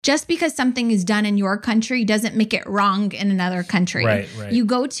just because something is done in your country doesn't make it wrong in another country. Right. You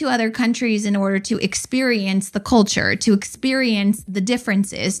go to other countries in order to experience the culture, to experience the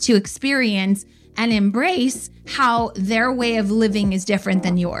differences, to experience and embrace how their way of living is different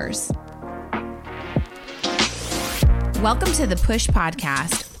than yours. Welcome to the Push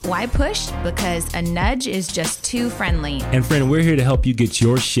Podcast. Why push? Because a nudge is just too friendly. And friend, we're here to help you get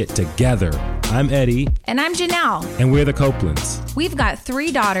your shit together. I'm Eddie. And I'm Janelle. And we're the Copelands. We've got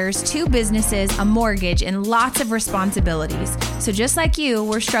 3 daughters, 2 businesses, a mortgage, and lots of responsibilities. So just like you,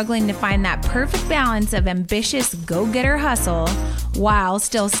 we're struggling to find that perfect balance of ambitious go-getter hustle while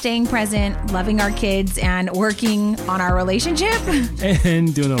still staying present, loving our kids, and working on our relationship.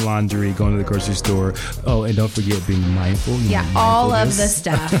 And doing the laundry, going to the grocery store. Oh, and don't forget being mindful. Yeah, all of the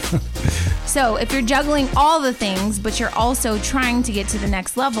stuff. So if you're juggling all the things, but you're also trying to get to the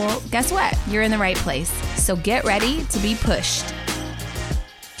next level, guess what? You're in the right place. So get ready to be pushed.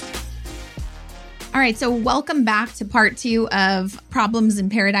 All right, so welcome back to part 2 of Problems in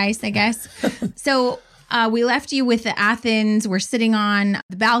Paradise, I guess. So we left you with the Athens. We're sitting on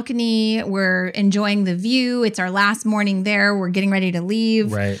the balcony. We're enjoying the view. It's our last morning there. We're getting ready to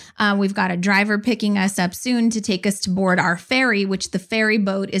leave. Right. We've got a driver picking us up soon to take us to board our ferry, which the ferry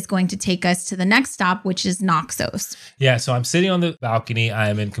boat is going to take us to the next stop, which is Naxos. Yeah, so I'm sitting on the balcony.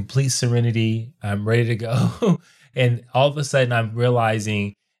 I'm in complete serenity. I'm ready to go. And all of a sudden, I'm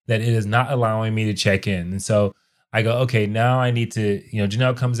realizing that it is not allowing me to check in. And so I go, okay, now I need to,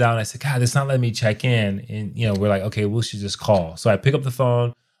 Janelle comes out and I said, God, it's not letting me check in. And, we're like, okay, we should just call. So I pick up the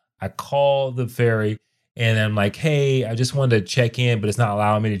phone, I call the ferry, and I'm like, hey, I just wanted to check in, but it's not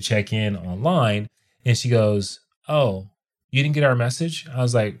allowing me to check in online. And she goes, oh, you didn't get our message? I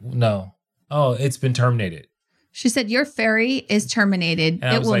was like, no. Oh, it's been terminated. She said, your ferry is terminated.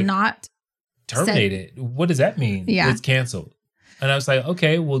 And it will like, not. Terminated? What does that mean? Yeah. It's canceled. And I was like,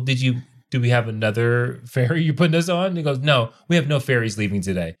 okay, well, do we have another ferry you're putting us on? And he goes, no, we have no ferries leaving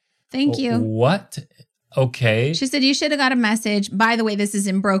today. Thank you. What? Okay. She said, you should have got a message. By the way, this is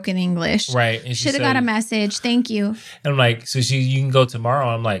in broken English. Right. And should have got a message. Thank you. And I'm like, so you can go tomorrow.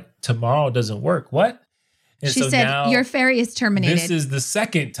 I'm like, tomorrow doesn't work. What? And she so said, now, your ferry is terminated. This is the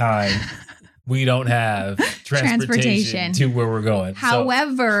second time we don't have transportation to where we're going.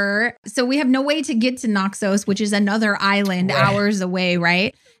 However, so we have no way to get to Naxos, which is another island hours away,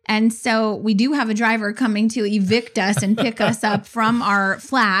 right? And so we do have a driver coming to evict us and pick us up from our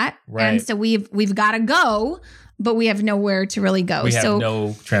flat. Right. And so we've got to go, but we have nowhere to really go. We have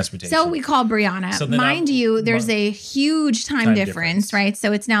no transportation. So we call Brianna. So mind you, there's a huge time difference, right?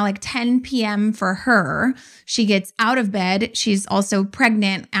 So it's now like 10 p.m. for her. She gets out of bed. She's also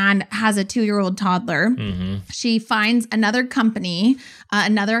pregnant and has a 2-year-old toddler. Mm-hmm. She finds another company,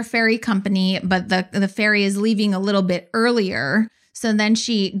 another ferry company, but the ferry is leaving a little bit earlier. So then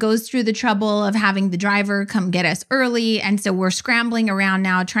she goes through the trouble of having the driver come get us early. And so we're scrambling around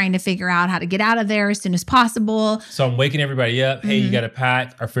now trying to figure out how to get out of there as soon as possible. So I'm waking everybody up. Hey, you got to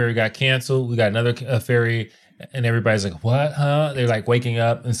pack. Our ferry got canceled. We got another ferry. And everybody's like, what, huh? They're like waking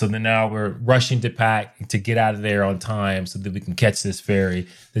up. And so then now we're rushing to pack to get out of there on time so that we can catch this ferry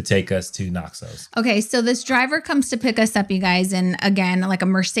to take us to Naxos. Okay, so this driver comes to pick us up, you guys. And again, like a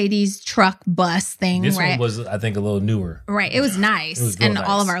Mercedes truck bus thing, this right? One was, I think, a little newer. Right. It was nice. It was and nice.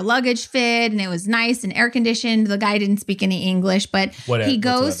 All of our luggage fit and it was nice and air conditioned. The guy didn't speak any English, but he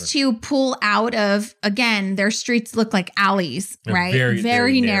goes to pull out of, again, their streets look like alleys, right?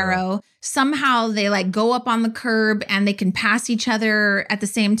 Very narrow. Somehow they like go up on the curb and they can pass each other at the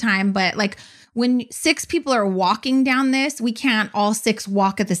same time. But like when 6 people are walking down this, we can't all 6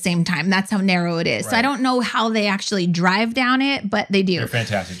 walk at the same time. That's how narrow it is. Right. So I don't know how they actually drive down it, but they do. They're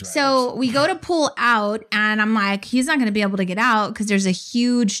fantastic drivers. So we go to pull out and I'm like, he's not going to be able to get out because there's a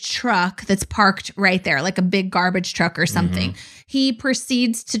huge truck that's parked right there, like a big garbage truck or something. Mm-hmm. He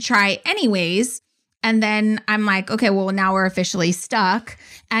proceeds to try anyways. And then I'm like, okay, well, now we're officially stuck.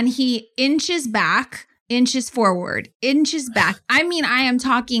 And he inches back, inches forward, inches back. I mean, I am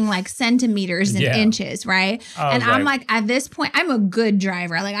talking like centimeters and inches, right? And I'm like, at this point, I'm a good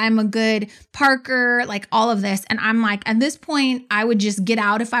driver. Like I'm a good parker, like all of this. And I'm like, at this point, I would just get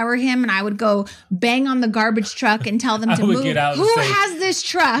out if I were him and I would go bang on the garbage truck and tell them to move. Who has this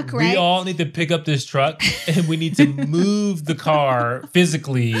truck, right? We all need to pick up this truck and we need to move the car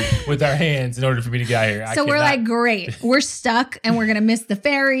physically with our hands in order for me to get out here. So we're like, great, we're stuck and we're going to miss the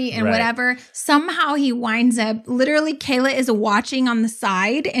ferry and whatever. Somehow he winds up, literally Kayla is watching on the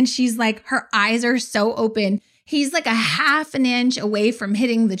side and she's like, her eyes are so open. He's like a half an inch away from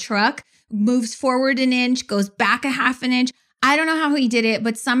hitting the truck, moves forward an inch, goes back a half an inch. I don't know how he did it,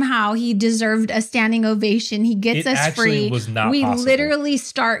 but somehow he deserved a standing ovation. He gets us free. Was not we possible. literally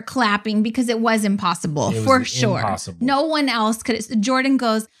start clapping because it was impossible for sure. Impossible. No one else could. Jordan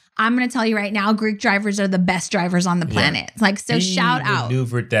goes, I'm going to tell you right now, Greek drivers are the best drivers on the planet. Like, so shout out.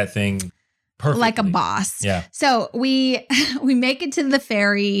 Maneuvered that thing perfectly. Like a boss. Yeah. So we make it to the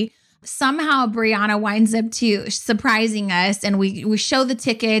ferry. Somehow Brianna winds up surprising us, and we show the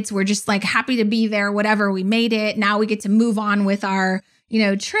tickets. We're just like happy to be there, whatever. We made it. Now we get to move on with our,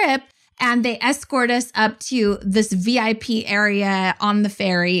 trip. And they escort us up to this VIP area on the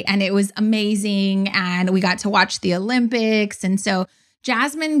ferry, and it was amazing. And we got to watch the Olympics. And so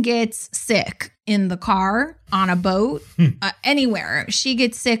Jasmine gets sick in the car, on a boat, anywhere. She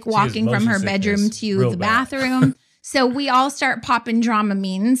gets sick walking from her bedroom to the bathroom. So we all start popping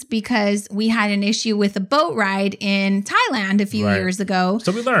Dramamines because we had an issue with a boat ride in Thailand a few years ago.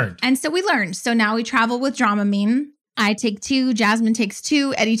 So we learned. So now we travel with Dramamine. I take 2, Jasmine takes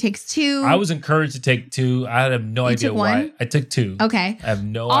 2, Eddie takes 2. I was encouraged to take 2. I have no idea why. I took 2. Okay. I have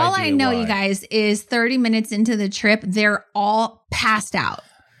no idea All I know, why. you guys, is 30 minutes into the trip, they're all passed out.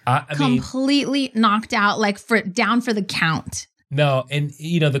 I mean, completely knocked out, like down for the count. No, and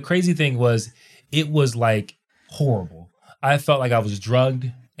the crazy thing was, it was like horrible. I felt like I was drugged,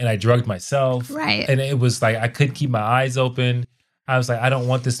 and I drugged myself. Right. And it was like I couldn't keep my eyes open. I was like, I don't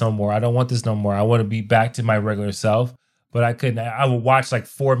want this no more. I want to be back to my regular self. But I couldn't. I would watch like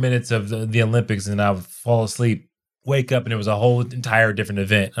 4 minutes of the Olympics, and I would fall asleep, wake up, and it was a whole entire different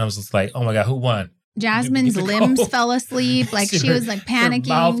event. And I was just like, oh my God, who won? Jasmine's limbs fell asleep. Like she was like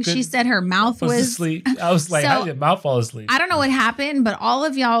panicking. She said her mouth was asleep. I was like, how did your mouth fall asleep? I don't know what happened, but all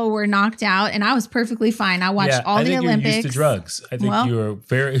of y'all were knocked out, and I was perfectly fine. I watched all the Olympics. You're used to drugs. I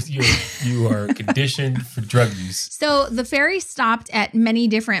think you are conditioned for drug use. So the ferry stopped at many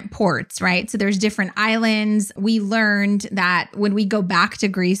different ports, right? So there's different islands. We learned that when we go back to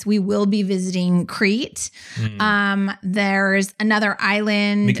Greece, we will be visiting Crete. There's another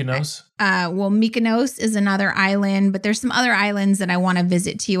island. Mykonos? Mykonos is another island, but there's some other islands that I want to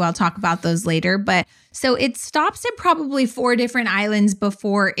visit too. I'll talk about those later. But so it stops at probably 4 different islands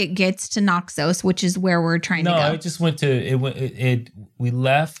before it gets to Naxos, which is where we're trying to go. No, it just went to we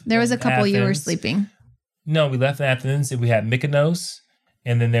left. There was a couple Athens. You were sleeping. No, we left Athens, and we had Mykonos,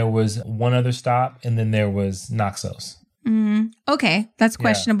 and then there was one other stop, and then there was Naxos. Okay, that's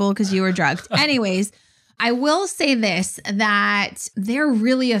questionable because you were drugged. Anyways. I will say this, that they're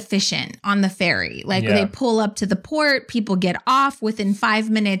really efficient on the ferry. Like they pull up to the port, people get off within 5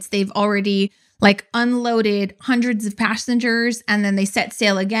 minutes. They've already like unloaded hundreds of passengers, and then they set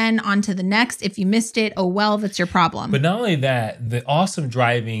sail again onto the next. If you missed it, oh well, that's your problem. But not only that, the awesome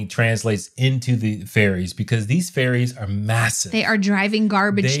driving translates into the ferries, because these ferries are massive. They are driving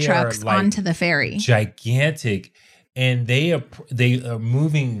garbage trucks onto the ferry. Gigantic. And they are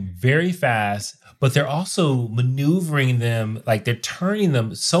moving very fast, but they're also maneuvering them, like they're turning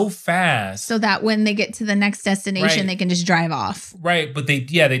them so fast. So that when they get to the next destination, they can just drive off. Right. But they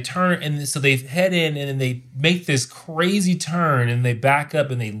turn, and so they head in, and then they make this crazy turn, and they back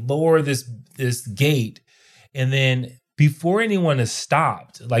up, and they lower this gate. And then before anyone has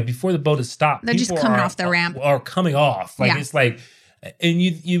stopped, like before the boat has stopped, they're just coming off the ramp. Or coming off. Like it's like... And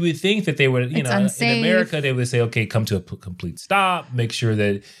you would think that they would, unsafe. In America, they would say, okay, come to a complete stop, make sure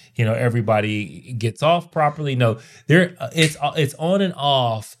that, everybody gets off properly. No, it's on and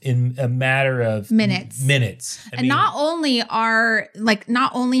off in a matter of minutes. And not only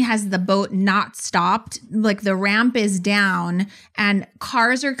has the boat not stopped, like the ramp is down and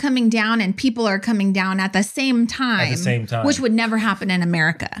cars are coming down and people are coming down at the same time. Which would never happen in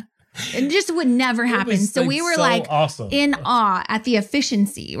America. It just would never happen. So we were awesome. In awe at the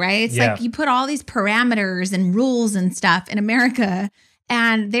efficiency, right? It's like you put all these parameters and rules and stuff in America,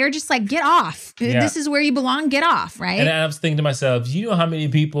 and they're just like, get off. Yeah. This is where you belong. Get off, right? And I was thinking to myself, do you know how many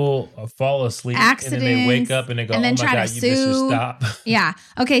people fall asleep accidents, and then they wake up and they go, and then oh my God, you missed your stop. Yeah.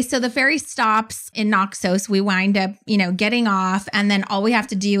 Okay. So the ferry stops in Naxos. We wind up, getting off. And then all we have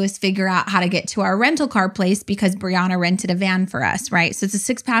to do is figure out how to get to our rental car place, because Brianna rented a van for us, right? So it's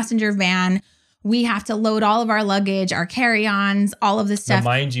a 6-passenger van. We have to load all of our luggage, our carry-ons, all of this stuff.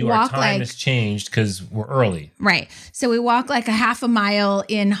 Now, mind you, our time has changed because we're early. Right. So we walk like a half a mile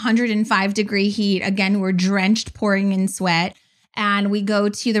in 105-degree heat. Again, we're drenched, pouring in sweat. And we go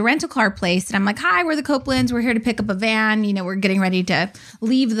to the rental car place. And I'm like, hi, we're the Copelands. We're here to pick up a van. We're getting ready to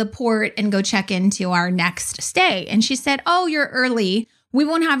leave the port and go check into our next stay. And she said, oh, you're early. We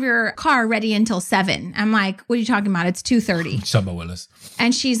won't have your car ready until 7. I'm like, what are you talking about? It's 2:30. Summer Willis.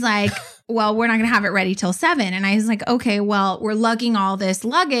 And she's like, well, we're not going to have it ready till 7. And I was like, okay, well, we're lugging all this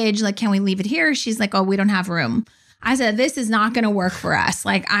luggage. Like, can we leave it here? She's like, oh, we don't have room. I said, this is not going to work for us.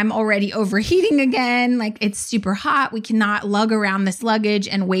 Like, I'm already overheating again. Like, it's super hot. We cannot lug around this luggage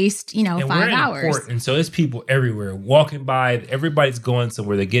and waste, and 5 we're in hours. Port, and so there's people everywhere walking by. Everybody's going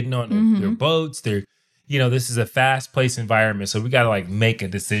somewhere. They're getting on their boats. They're, this is a fast paced environment. So we got to like make a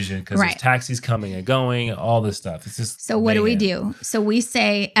decision because there's taxis coming and going, all this stuff. It's just so what do we do? So we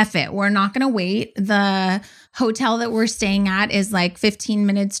say, F it. We're not going to wait. The hotel that we're staying at is like 15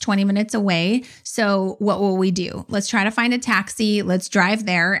 minutes, 20 minutes away. So what will we do? Let's try to find a taxi. Let's drive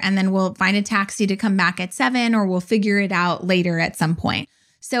there. And then we'll find a taxi to come back at 7, or we'll figure it out later at some point.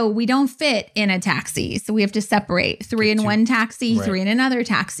 So we don't fit in a taxi. So we have to separate 3 in one taxi, 3 in another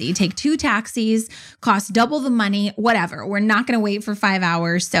taxi, take 2 taxis, cost double the money, whatever. We're not going to wait for 5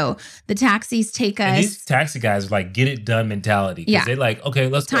 hours. So the taxis take us. And these taxi guys are like, get it done mentality. Because they're like, okay,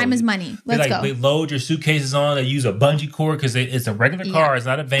 let's go. Time is money. Let's go. They load your suitcases on. They use a bungee cord because it's a regular car. It's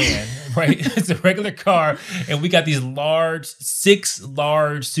not a van, right? It's a regular car. And we got these 6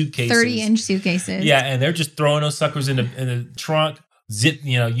 large suitcases. 30-inch suitcases. Yeah. And they're just throwing those suckers in the trunk.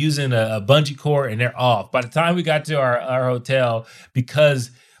 Using a bungee cord, and they're off. By the time we got to our hotel,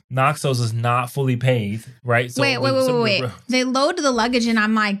 because Naxos is not fully paved, right? So wait. They load the luggage, and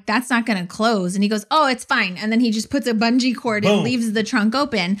I'm like, that's not going to close. And he goes, oh, it's fine. And then he just puts a bungee cord and leaves the trunk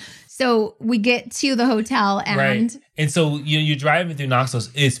open. So we get to the hotel, and so you're driving through Naxos.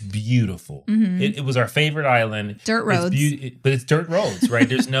 It's beautiful. It was our favorite island. Dirt roads, but it's dirt roads, right?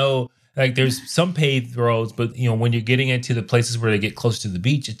 There's no. Like there's some paved roads, but when you're getting into the places where they get close to the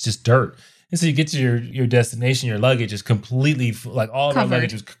beach, it's just dirt. And so you get to your destination, your luggage is completely like all of our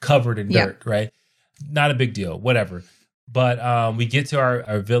luggage was covered in dirt, right? Not a big deal, whatever. But we get to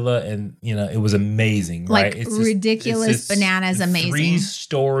our villa, and it was amazing, right? It's ridiculous, bananas, amazing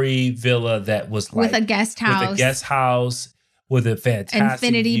 3-story villa that was like with a guest house, with a fantastic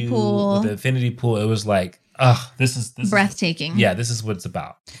infinity pool. With an infinity pool. It was like, this is breathtaking. This is what it's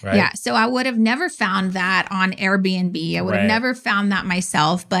about, right? Yeah. So I would have never found that on Airbnb. I would have never found that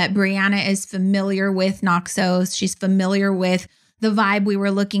myself. But Brianna is familiar with Naxos. She's familiar with the vibe we were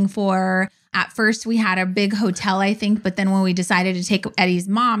looking for. At first, we had a big hotel, I think. But then when we decided to take Eddie's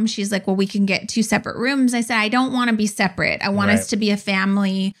mom, she's like, well, we can get 2 separate rooms. I said, I don't want to be separate. I want us to be a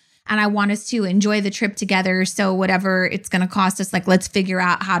family. And I want us to enjoy the trip together. So whatever it's going to cost us, like, let's figure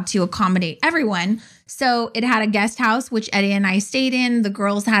out how to accommodate everyone. So it had a guest house, which Eddie and I stayed in. The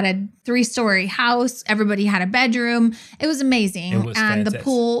girls had a 3-story house. Everybody had a bedroom. It was amazing. It was fantastic. The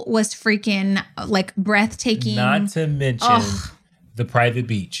pool was freaking like breathtaking. Not to mention the private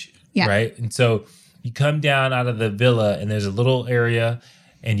beach, right? And so you come down out of the villa, and there's a little area,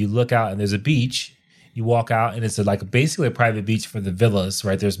 and you look out, and there's a beach. You walk out, and it's basically a private beach for the villas,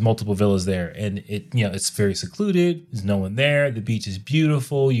 right? There's multiple villas there, and it's very secluded. There's no one there. The beach is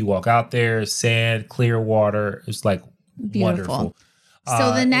beautiful. You walk out there, sand, clear water. It's like beautiful. Wonderful.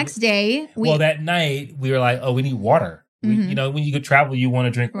 So the next day, that night we were like, oh, we need water. When you go travel, you want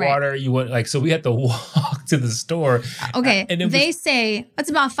to drink water. You want so we had to walk to the store. Okay, and they say it's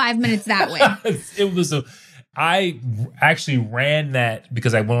about 5 minutes that way. It was I actually ran that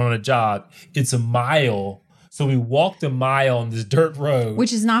because I went on a jog. It's a mile. So we walked a mile on this dirt road.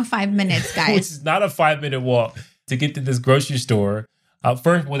 Which is not 5 minutes, guys. Which is not a 5-minute walk to get to this grocery store.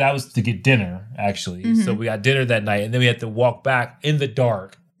 First, that was to get dinner, actually. So we got dinner that night. And then we had to walk back in the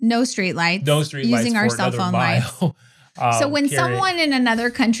dark. No street lights. Using our cell phone lights. So when someone in another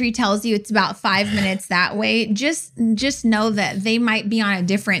country tells you it's about 5 minutes that way, just know that they might be on a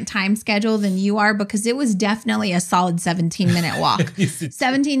different time schedule than you are, because it was definitely a solid 17-minute walk.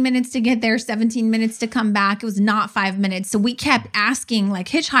 17 minutes to get there, 17 minutes to come back. It was not 5 minutes. So we kept asking, like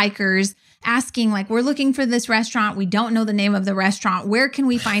hitchhikers, we're looking for this restaurant. We don't know the name of the restaurant. Where can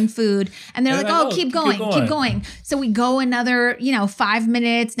we find food? And they're like, keep going. So we go another, 5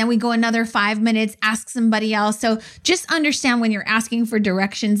 minutes. Then we go another 5 minutes, ask somebody else. So just understand when you're asking for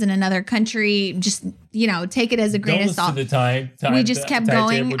directions in another country, just, take it as a grain of salt. We just kept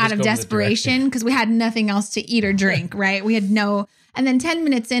going out of desperation because we had nothing else to eat or drink, right? We had and then 10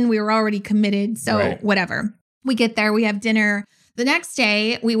 minutes in, we were already committed. So whatever. We get there, we have dinner. The next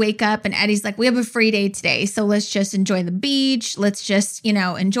day, we wake up and Eddie's like, we have a free day today. So let's just enjoy the beach. Let's just,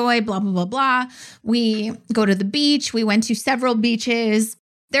 enjoy blah, blah, blah, blah. We go to the beach. We went to several beaches.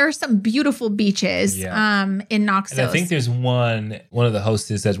 There are some beautiful beaches in Naxos. And I think there's one of the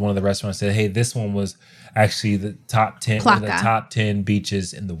hostess at one of the restaurants said, hey, this one was actually the top 10, one of the top 10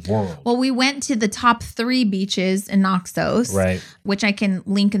 beaches in the world. Well, we went to the top 3 beaches in Naxos, right? Which I can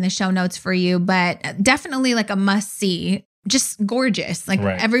link in the show notes for you, but definitely like a must see. Just gorgeous.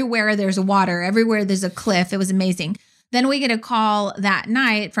 Everywhere there's water, everywhere there's a cliff. It was amazing. Then we get a call that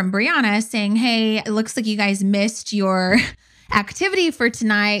night from Brianna saying, hey, it looks like you guys missed your activity for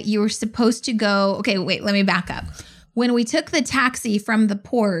tonight. You were supposed to go. Okay, wait, let me back up. When we took the taxi from the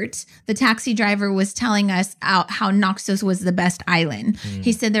port, the taxi driver was telling us how Naxos was the best island.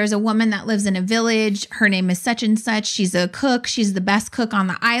 He said there's a woman that lives in a village. Her name is such and such. She's a cook. She's the best cook on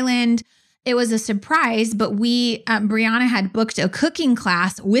the island. It was a surprise, but Brianna had booked a cooking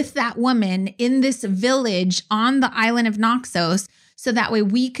class with that woman in this village on the island of Naxos. So that way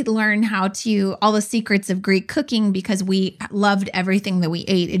we could learn all the secrets of Greek cooking because we loved everything that we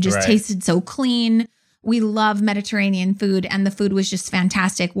ate. It just tasted so clean. We love Mediterranean food and the food was just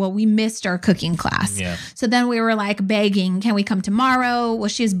fantastic. Well, we missed our cooking class. Yeah. So then we were like begging, can we come tomorrow? Well,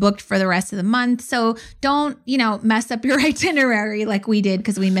 she's booked for the rest of the month. So don't, mess up your itinerary like we did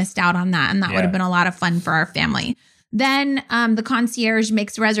because we missed out on that. And that would have been a lot of fun for our family. Then the concierge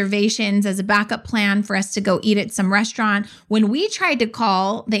makes reservations as a backup plan for us to go eat at some restaurant. When we tried to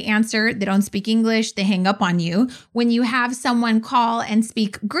call, they answer. They don't speak English. They hang up on you. When you have someone call and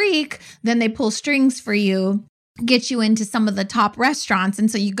speak Greek, then they pull strings for you, get you into some of the top restaurants.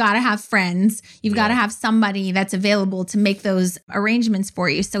 And so you got to have friends. You've got to have somebody that's available to make those arrangements for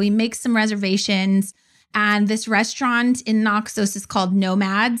you. So he makes some reservations. And this restaurant in Naxos is called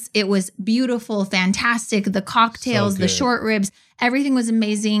Nomads. It was beautiful, fantastic. The cocktails, the short ribs, everything was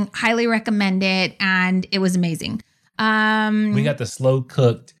amazing. Highly recommend it. And it was amazing. We got the slow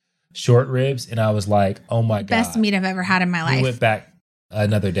cooked short ribs. And I was like, oh my God. Best meat I've ever had in my life. We went back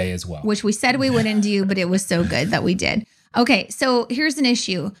another day as well. Which we said we wouldn't do, but it was so good that we did. Okay, so here's an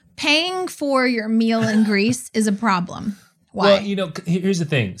issue. Paying for your meal in Greece is a problem. Why? Well, here's the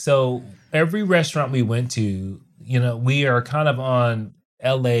thing. So every restaurant we went to, we are kind of on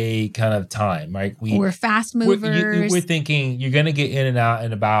LA kind of time, right? We're fast movers. We're thinking you're going to get in and out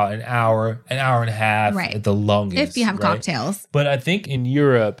in about an hour and a half at the longest. If you have cocktails. But I think in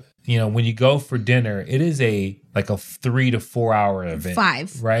Europe, when you go for dinner, it is a 3 to 4 hour event.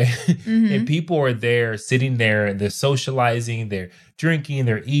 5. Right? Mm-hmm. And people are there, sitting there, and they're socializing, they're drinking,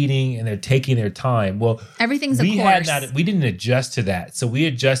 they're eating, and they're taking their time. Well, everything's a course. We didn't adjust to that. So we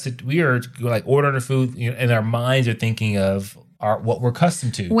adjusted. We are like ordering our food, and our minds are thinking of what we're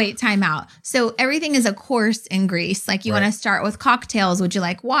accustomed to. Wait, time out. So everything is a course in Greece. Like you want to start with cocktails. Would you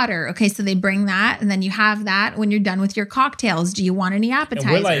like water? Okay, so they bring that, and then you have that when you're done with your cocktails. Do you want any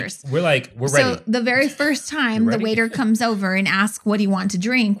appetizers? We're ready. So the very first time the waiter comes over and asks, what do you want to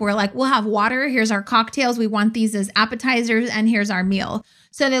drink? We're like, we'll have water. Here's our cocktails. We want these as appetizers, and here's our meal.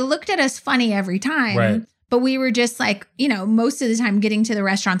 So they looked at us funny every time. Right. But we were just like, most of the time getting to the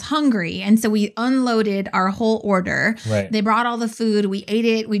restaurants hungry. And so we unloaded our whole order. Right. They brought all the food. We ate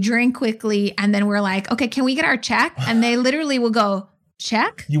it. We drank quickly. And then we're like, okay, can we get our check? And they literally will go,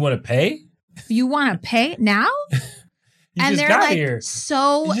 check? You want to pay? You want to pay now? And they're like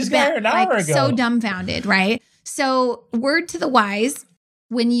so dumbfounded, right? So word to the wise,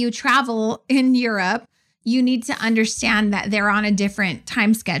 when you travel in Europe, you need to understand that they're on a different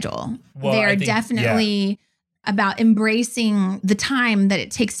time schedule. Well, they're definitely about embracing the time that it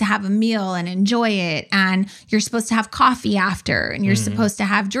takes to have a meal and enjoy it. And you're supposed to have coffee after, and you're supposed to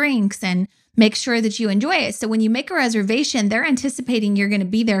have drinks and make sure that you enjoy it. So when you make a reservation, they're anticipating you're going to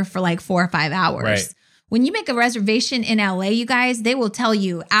be there for like 4 or 5 hours. Right. When you make a reservation in LA, you guys, they will tell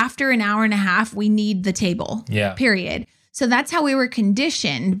you after an hour and a half, we need the table. Yeah. Period. So that's how we were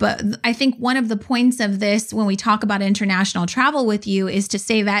conditioned. But I think one of the points of this when we talk about international travel with you is to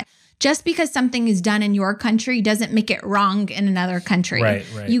say that just because something is done in your country doesn't make it wrong in another country. Right.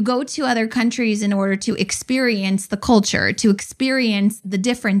 You go to other countries in order to experience the culture, to experience the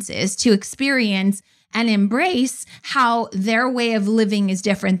differences, to experience and embrace how their way of living is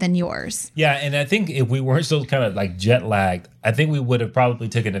different than yours. Yeah, and I think if we weren't so kind of like jet lagged, I think we would have probably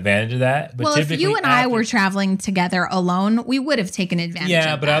taken advantage of that. But well, if you and I were traveling together alone, we would have taken advantage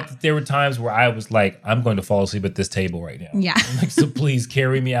of that. But there were times where I was like, I'm going to fall asleep at this table right now. Yeah. Like, so please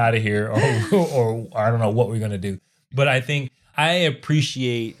carry me out of here, or I don't know what we're going to do. But I think I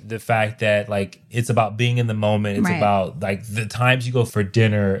appreciate the fact that like it's about being in the moment. It's about like the times you go for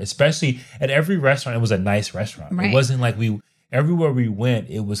dinner, especially at every restaurant. It was a nice restaurant. It wasn't like everywhere we went,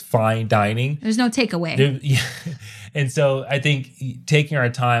 it was fine dining. There's no takeaway. And so I think taking our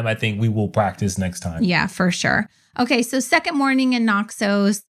time, I think we will practice next time. Yeah, for sure. Okay, so second morning in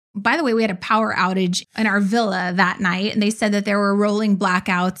Naxos. By the way, we had a power outage in our villa that night, and they said that there were rolling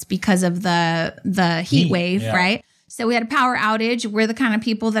blackouts because of the heat wave, right? So we had a power outage. We're the kind of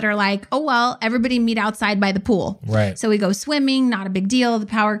people that are like, oh, well, everybody meet outside by the pool. Right. So we go swimming, not a big deal. The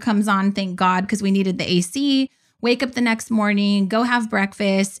power comes on, thank God, because we needed the AC. wake up the next morning, go have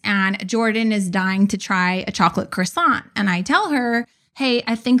breakfast, and Jordan is dying to try a chocolate croissant. And I tell her, hey,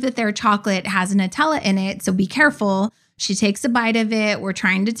 I think that their chocolate has Nutella in it, so be careful. She takes a bite of it. We're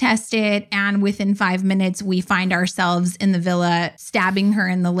trying to test it. And within 5 minutes, we find ourselves in the villa stabbing her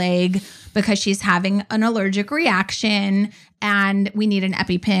in the leg because she's having an allergic reaction and we need an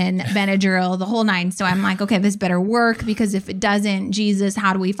EpiPen, Benadryl, the whole nine. So I'm like, okay, this better work because if it doesn't, Jesus,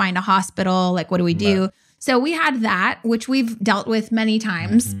 how do we find a hospital? Like, what do we do? Right. So we had that, which we've dealt with many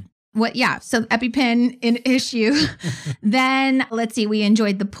times. So EpiPen an issue. Then let's see, we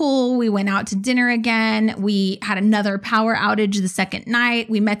enjoyed the pool. We went out to dinner again. We had another power outage the second night.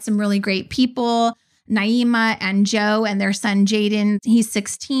 We met some really great people, Naima and Joe and their son, Jaden. He's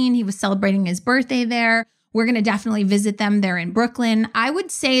 16. He was celebrating his birthday there. We're going to definitely visit them. They're in Brooklyn. I would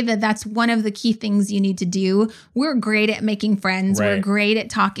say that that's one of the key things you need to do. We're great at making friends. Right. We're great at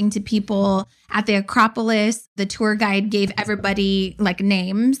talking to people. At the Acropolis, the tour guide gave everybody like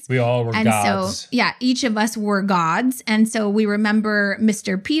names. We all were gods. So, each of us were gods. And so we remember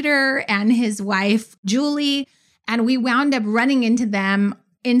Mr. Peter and his wife, Julie, and we wound up running into them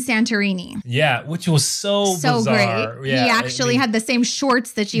in Santorini. Yeah, which was so bizarre. Great. Yeah, he actually had the same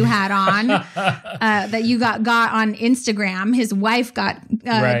shorts that you had on, that you got on Instagram. His wife got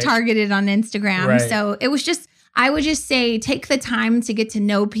targeted on Instagram. Right. So it was just, I would just say, take the time to get to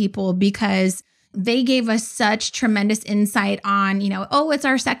know people because they gave us such tremendous insight on, it's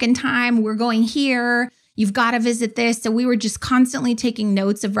our second time. We're going here. You've got to visit this. So we were just constantly taking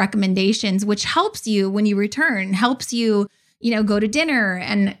notes of recommendations, which helps you when you return, helps you go to dinner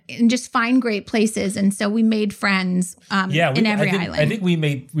and just find great places. And so we made friends in every island. I think we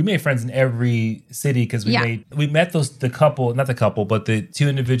made friends in every city because we met the two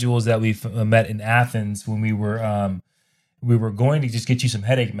individuals that we met in Athens when we were going to just get you some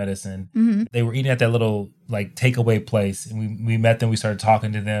headache medicine. Mm-hmm. They were eating at that little takeaway place, and we met them. We started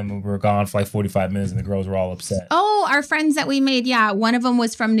talking to them, and we were gone for 45 minutes, and the girls were all upset. Oh, our friends that we made, one of them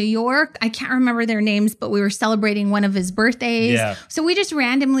was from New York. I can't remember their names, but we were celebrating one of his birthdays. Yeah. So we just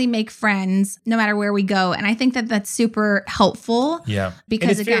randomly make friends no matter where we go, and I think that that's super helpful. Yeah,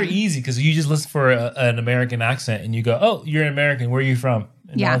 because it's very easy because you just listen for an American accent, and you go, "Oh, you're an American. Where are you from?"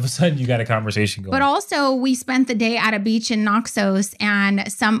 And all of a sudden, you got a conversation going. But also, we spent the day at a beach in Naxos, and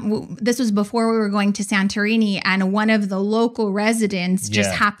this was before we were going to Santorini, and one of the local residents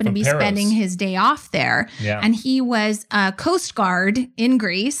just happened to be spending his day off there. Yeah. And he was a Coast Guard in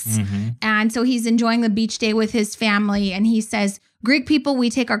Greece, and so he's enjoying the beach day with his family, and he says, Greek people,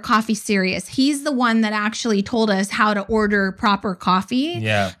 we take our coffee serious. He's the one that actually told us how to order proper coffee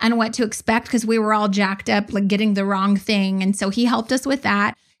and what to expect because we were all jacked up, getting the wrong thing. And so he helped us with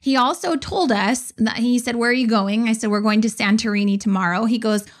that. He also told us that he said, where are you going? I said, we're going to Santorini tomorrow. He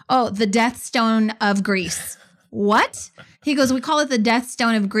goes, oh, the Death Stone of Greece. What? He goes, we call it the Death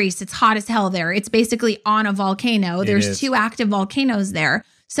Stone of Greece. It's hot as hell there. It's basically on a volcano. There's 2 active volcanoes there.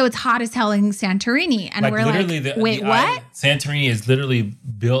 So it's hot as hell in Santorini. And we're wait, what? Island, Santorini is literally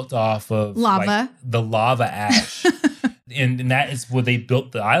built off of lava, the lava ash. and that is what they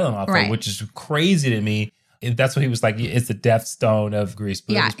built the island off of, which is crazy to me. That's what he was like. It's the Death Stone of Greece.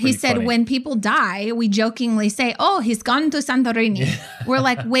 But he said when people die, we jokingly say, oh, he's gone to Santorini. Yeah. We're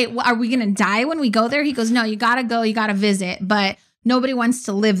like, wait, are we going to die when we go there? He goes, no, you got to go. You got to visit. But nobody wants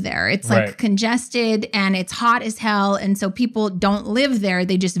to live there. It's congested and it's hot as hell. And so people don't live there.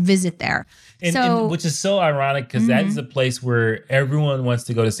 They just visit there. And which is so ironic because that is a place where everyone wants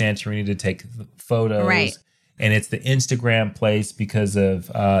to go to Santorini to take photos. Right. And it's the Instagram place because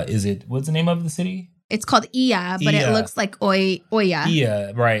of, what's the name of the city? It's called Ia, but it looks like Oia.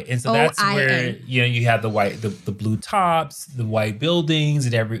 Ia, right. And so that's where, you have the white, the blue tops, the white buildings,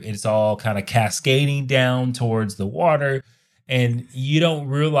 and it's all kind of cascading down towards the water. And you don't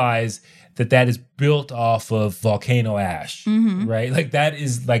realize that is built off of volcano ash, right? That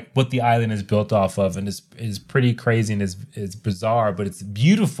is what the island is built off of. And it's pretty crazy and it's bizarre, but it's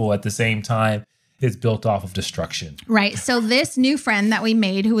beautiful at the same time. It's built off of destruction. Right. So this new friend that we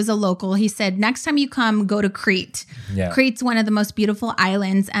made, who was a local, he said, next time you come, go to Crete. Yeah. Crete's one of the most beautiful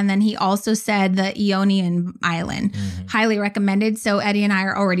islands. And then he also said the Ionian island. Highly recommended. So Eddie and I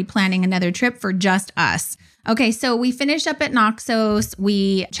are already planning another trip for just us. Okay, so we finish up at Naxos.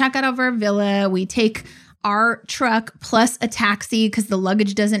 We check out of our villa. We take our truck plus a taxi because the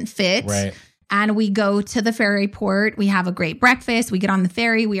luggage doesn't fit. Right. And we go to the ferry port. We have a great breakfast. We get on the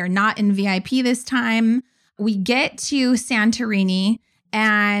ferry. We are not in VIP this time. We get to Santorini.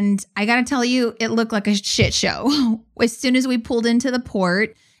 And I got to tell you, it looked like a shit show. As soon as we pulled into the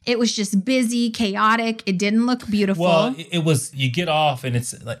port, It was just busy, chaotic. It didn't look beautiful. Well, it was, you get off and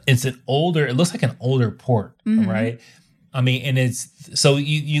it looks like an older port, right? I mean, and it's, so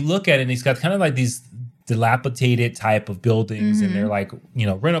you look at it and it's got kind of like these dilapidated type of buildings and they're like,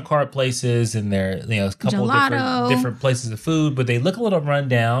 rental car places and they're, a couple of different places of food, but they look a little run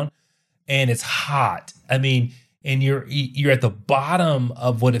down and it's hot. I mean, and you're at the bottom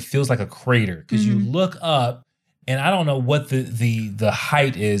of what it feels like a crater because you look up and I don't know what the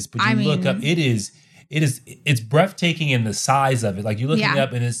height is, but look up, it's breathtaking in the size of it. Like you're looking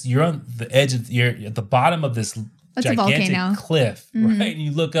up and you're on the edge you're at the bottom of this gigantic cliff, right? And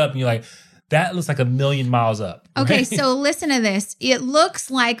you look up and you're like, that looks like 1,000,000 miles up. Right? Okay, so listen to this. It looks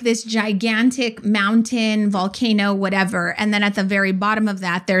like this gigantic mountain, volcano, whatever. And then at the very bottom of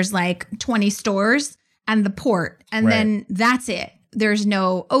that, there's like 20 stores and the port. And then that's it. There's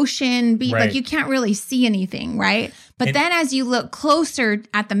no ocean, beach. Like you can't really see anything, right? But then as you look closer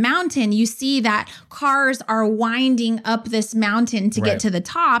at the mountain, you see that cars are winding up this mountain to get to the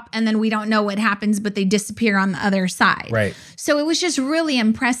top. And then we don't know what happens, but they disappear on the other side. Right. So it was just really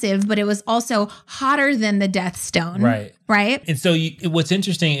impressive, but it was also hotter than the Death Stone. Right. Right. And so what's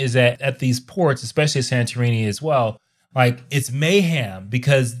interesting is that at these ports, especially at Santorini as well, like it's mayhem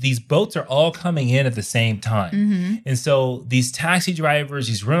because these boats are all coming in at the same time. And so these taxi drivers,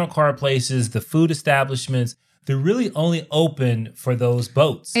 these rental car places, the food establishments, they're really only open for those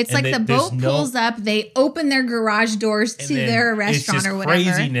boats. It's and like the boat pulls up, they open their garage doors to their restaurant or whatever.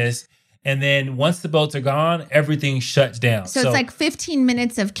 Craziness. And then once the boats are gone, everything shuts down. So it's like 15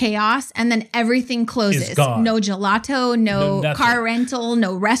 minutes of chaos and then everything closes. It's gone. No gelato, no car rental,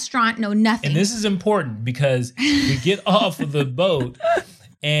 no restaurant, no nothing. And this is important because we get off of the boat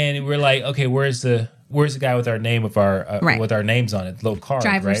and we're like, okay, where's the guy with our name with our names on it, the little card,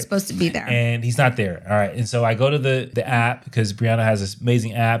 driver's right? supposed to be there. And he's not there. All right. And so I go to the app because Brianna has this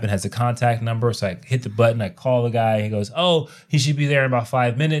amazing app and has a contact number. So I hit the button, I call the guy. He goes, oh, he should be there in about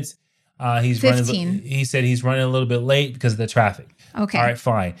 5 minutes. He's 15. He said he's running a little bit late because of the traffic. Okay. All right,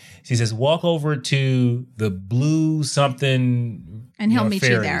 fine. So he says, walk over to the blue something. And he'll meet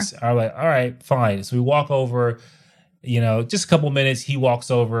ferries. you there. I'm like, all right, fine. So we walk over, just a couple minutes. He walks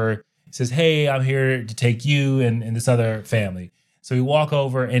over, says, hey, I'm here to take you and this other family. So we walk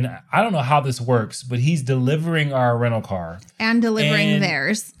over, and I don't know how this works, but he's delivering our rental car. And delivering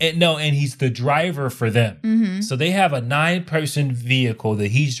theirs. And he's the driver for them. So they have a 9-person vehicle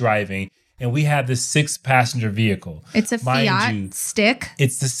that he's driving, and we have this 6-passenger vehicle. It's a Fiat stick.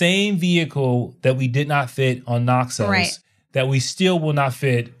 It's the same vehicle that we did not fit on Naxos, that we still will not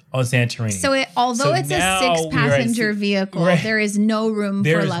fit on Santorini. So although it's a 6-passenger vehicle, there is no room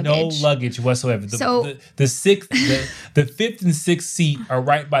for luggage. There is no luggage whatsoever. The fifth and sixth seat are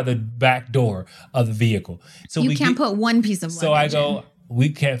right by the back door of the vehicle. So you can't put one piece of luggage So I go, we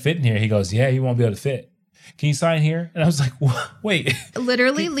can't fit in here. He goes, yeah, you won't be able to fit. Can you sign here? And I was like, wait.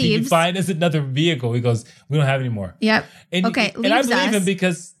 Literally leaves. Can you find us another vehicle? He goes, we don't have any more. Yep. And I believe him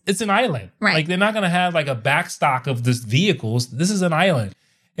because it's an island. Right. Like they're not going to have like a backstock of this vehicles. This is an island.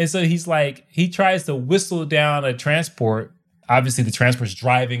 And so he's like, he tries to whistle down a transport. Obviously, the transport's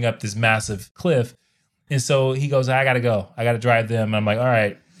driving up this massive cliff. And so he goes, I got to go. I got to drive them. And I'm like, all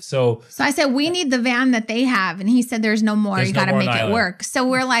right. So I said, we need the van that they have. And he said, there's no more. You got to make it work. So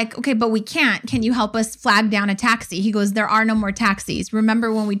we're like, okay, but we can't. Can you help us flag down a taxi? He goes, there are no more taxis.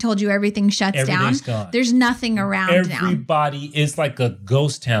 Remember when we told you everything shuts down? Gone. There's nothing around Everybody is like a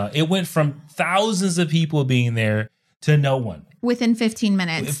ghost town. It went from thousands of people being there to no one. Within 15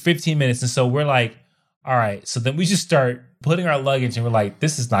 minutes. 15 minutes. And so we're like, all right. So then we just start putting our luggage and we're like,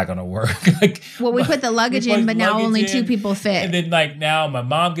 this is not going to work. We put the luggage in, but now only 2 people fit. And then now my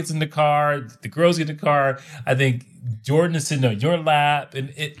mom gets in the car, the girls get in the car. I think Jordan is sitting on your lap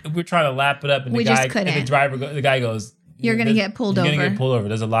and we're trying to lap it up. And the guy goes, you're going to get pulled over. You're going to get pulled over.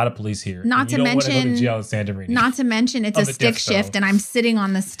 There's a lot of police here. Not to mention, go to jail in Santorini. Not to mention, it's a stick shift, and I'm sitting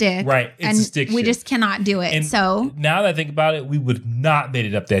on the stick. Right, it's a stick shift. We just cannot do it. And so now that I think about it, we would have not made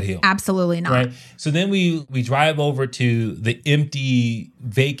it up that hill. Absolutely not. Right. So then we drive over to the empty,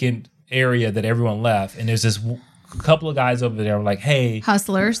 vacant area that everyone left, and there's this couple of guys over there. We're like, hey,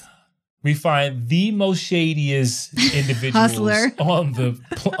 hustlers. We find the most shadiest individuals on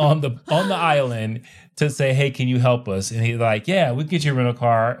the island to say, hey, can you help us? And he's like, yeah, we can get you a rental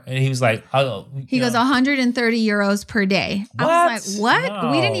car. And he was like, he goes, 130 euros per day. What? I was like, what?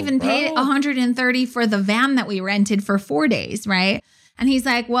 No, we didn't even pay 130 for the van that we rented for 4 days, right? And he's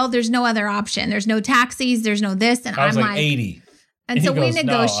like, well, there's no other option. There's no taxis. There's no this. And I was I'm like 80. And so goes, we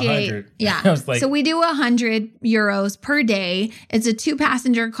negotiate. No, yeah. I was like, so we do 100 euros per day. It's a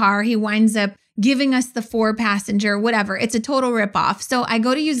 2-passenger car. He winds up giving us the 4-passenger, whatever. It's a total ripoff. So I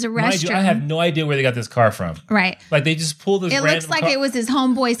go to use the restroom. Mind you, I have no idea where they got this car from. Right. Like they just pulled this. It looks like it was his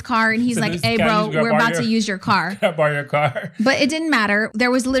homeboy's car, and he's So like, this "Hey, guy bro, just grabbed we're about to use your car." Can I borrow your car? But it didn't matter.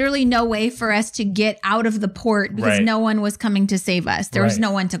 There was literally no way for us to get out of the port because Right. no one was coming to save us. There was Right.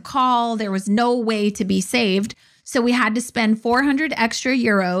 no one to call. There was no way to be saved. So we had to spend 400 extra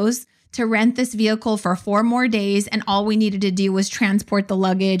euros to rent this vehicle for 4 more days. And all we needed to do was transport the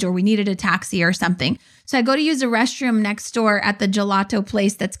luggage, or we needed a taxi or something. So I go to use a restroom next door at the gelato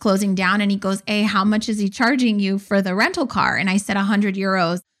place that's closing down. And he goes, "Hey, how much is he charging you for the rental car?" And I said 100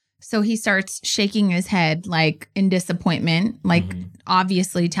 euros. So he starts shaking his head like in disappointment, like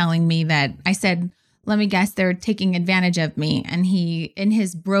obviously telling me that. I said, "Let me guess, they're taking advantage of me." And he, in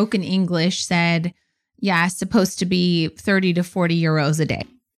his broken English, said, "Yeah, it's supposed to be 30 to 40 euros a day."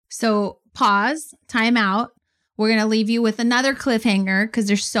 So pause, time out. We're going to leave you with another cliffhanger because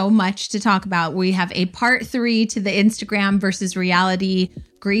there's so much to talk about. We have a part 3 to the Instagram versus reality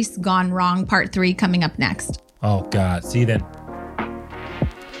Greece gone wrong part 3 coming up next. Oh, God. See you then.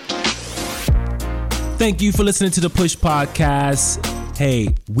 Thank you for listening to the Push Podcast. Hey,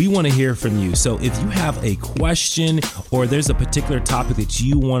 we want to hear from you. So if you have a question or there's a particular topic that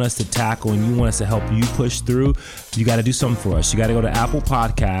you want us to tackle and you want us to help you push through, you got to do something for us. You got to go to Apple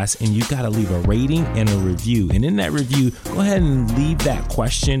Podcasts and you got to leave a rating and a review. And in that review, go ahead and leave that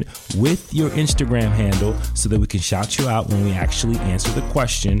question with your Instagram handle so that we can shout you out when we actually answer the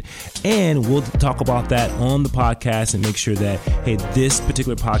question. And we'll talk about that on the podcast and make sure that, hey, this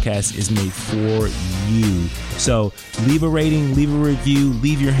particular podcast is made for you. So leave a rating, leave a review,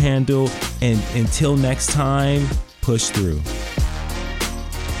 leave your handle, and until next time, push through.